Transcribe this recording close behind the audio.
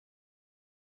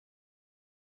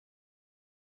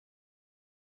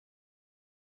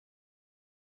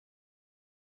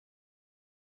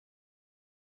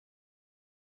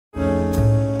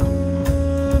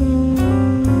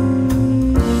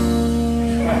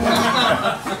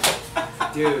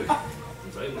Dude.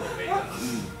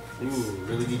 Ooh,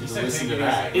 really need to listen to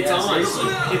that. It's on. It's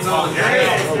on.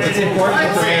 It's important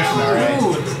information, alright?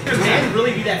 Man,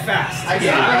 really be that fast. I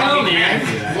know, man.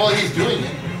 Well, he's doing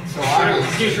it. So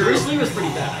Dude, Jerusalem was pretty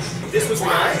fast. This was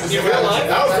fast.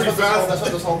 That was pretty fast. That's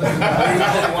what this whole thing is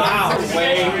about. Wow.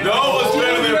 Way. No, it's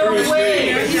better than Bruce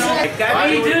Lee. Why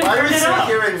are you sitting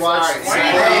here and watching?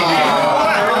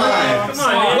 Come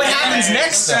on. What happens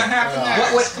next, though?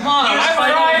 What? Come on.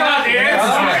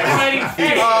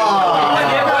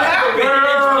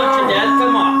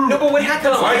 No, but what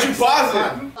happened? Why'd you pause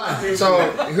it?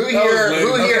 So,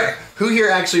 who here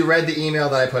actually read the email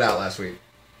that I put out last week?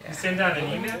 Send out an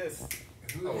email?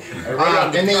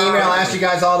 In the email, I asked you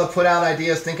guys all to put out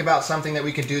ideas, think about something that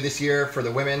we could do this year for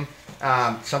the women.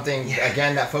 Something,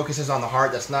 again, that focuses on the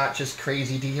heart, that's not just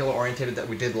crazy detail-oriented that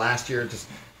we did last year. Just,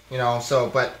 you know, so,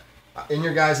 but in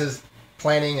your guys'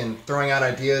 planning and throwing out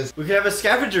ideas. We could have a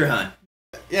scavenger hunt.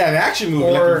 Yeah, an action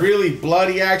movie, like a really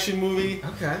bloody action movie.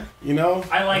 Okay. You know?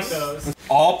 I like those.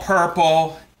 All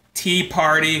purple tea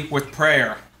party with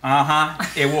prayer.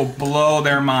 It will blow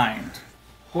their mind.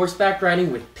 Horseback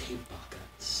riding with paintball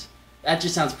guns. That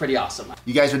just sounds pretty awesome.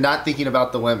 You guys are not thinking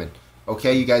about the women,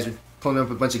 okay? You guys are pulling up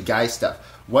a bunch of guy stuff.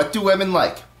 What do women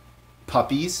like?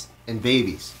 Puppies and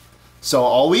babies. So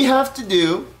all we have to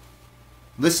do,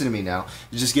 listen to me now,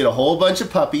 is just get a whole bunch of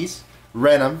puppies,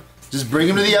 rent them, just bring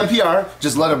them to the NPR,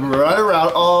 just let them run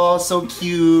around, oh, so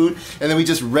cute. And then we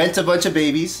just rent a bunch of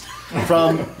babies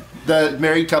from the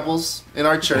married couples in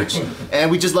our church,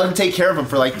 and we just let them take care of them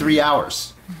for like 3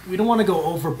 hours. We don't want to go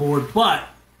overboard, but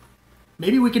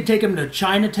maybe we could take them to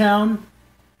Chinatown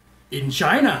in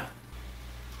China.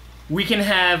 We can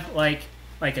have like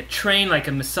a train, like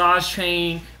a massage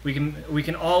train. We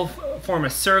can all form a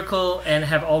circle and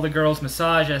have all the girls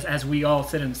massage us as we all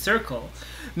sit in a circle.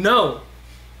 No,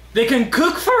 they can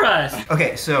cook for us.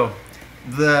 Okay, so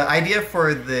the idea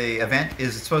for the event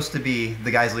is it's supposed to be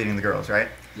the guys leading the girls, right?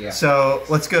 Yeah. So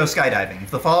let's go skydiving.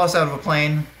 If they'll follow us out of a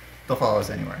plane, they'll follow us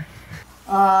anywhere.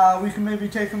 We can maybe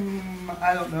take them,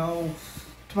 I don't know,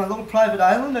 to my little private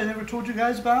island I never told you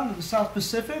guys about in the South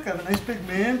Pacific. I have a nice big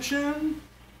mansion.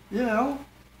 You know,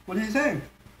 what do you think?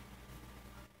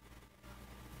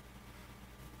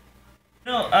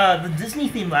 You know, the Disney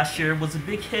theme last year was a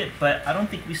big hit, but I don't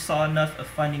think we saw enough of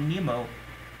Finding Nemo.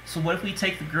 So what if we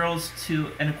take the girls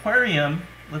to an aquarium,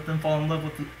 let them fall in love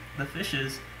with the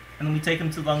fishes, and then we take them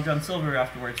to Long John Silver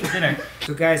afterwards for dinner?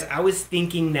 So guys, I was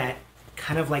thinking that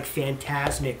kind of like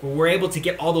Fantasmic, where we're able to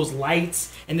get all those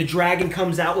lights and the dragon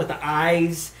comes out with the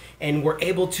eyes and we're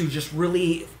able to just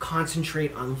really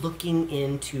concentrate on looking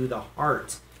into the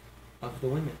heart of the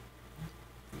women.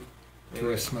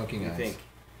 Through a smoking eyes. Think?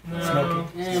 No.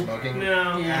 Smoking? Smoking?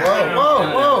 No.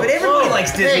 Whoa. But everybody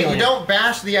likes Disney. Hey, you don't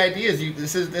bash the ideas.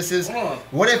 This is.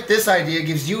 What if this idea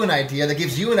gives you an idea that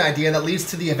gives you an idea that leads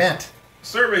to the event?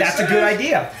 Survey. That's a good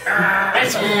idea.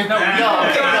 That's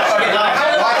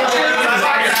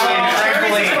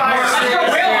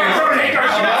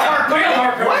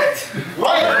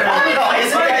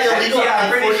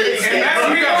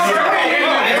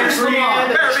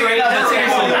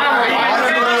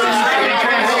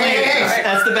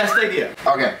the best idea.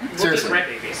 Okay, seriously. Rent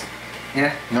babies.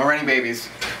 Yeah. No renting babies.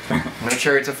 No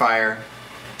chariots of fire.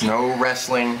 No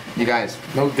wrestling. You guys.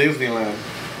 No Disneyland.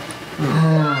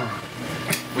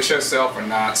 We should sell for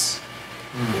knots.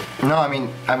 No, I mean,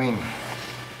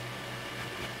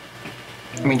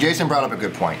 Jason brought up a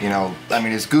good point. You know, I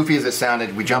mean, as goofy as it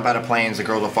sounded, we jump out of planes, the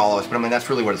girls will follow us. But I mean, that's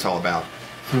really what it's all about.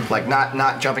 Like,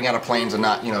 not jumping out of planes and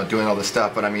not, you know, doing all this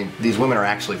stuff. But I mean, these women are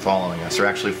actually following us. They're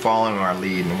actually following our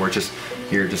lead, and we're just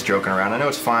here, just joking around. I know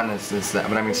it's fun, it's that,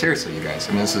 but I mean, seriously, you guys.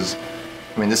 I mean, this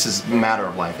is a matter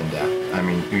of life and death. I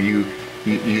mean, you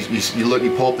look,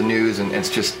 you pull up the news, and it's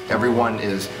just everyone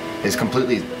is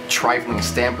completely trifling,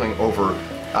 stamping over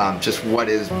just what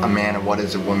is a man and what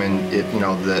is a woman. If you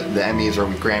know the Emmys or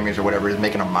Grammys or whatever is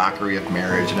making a mockery of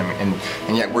marriage,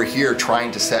 and yet we're here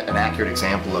trying to set an accurate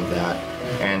example of that,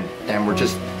 and we're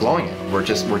just blowing it. We're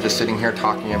just sitting here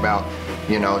talking about,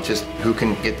 you know, just who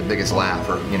can get the biggest laugh,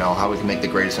 or you know, how we can make the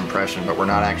greatest impression, but we're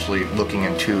not actually looking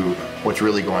into what's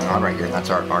really going on right here, and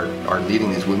that's our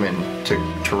leading these women to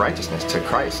righteousness, to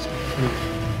Christ.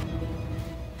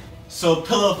 So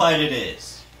pillow fight it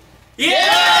is.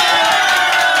 Yeah!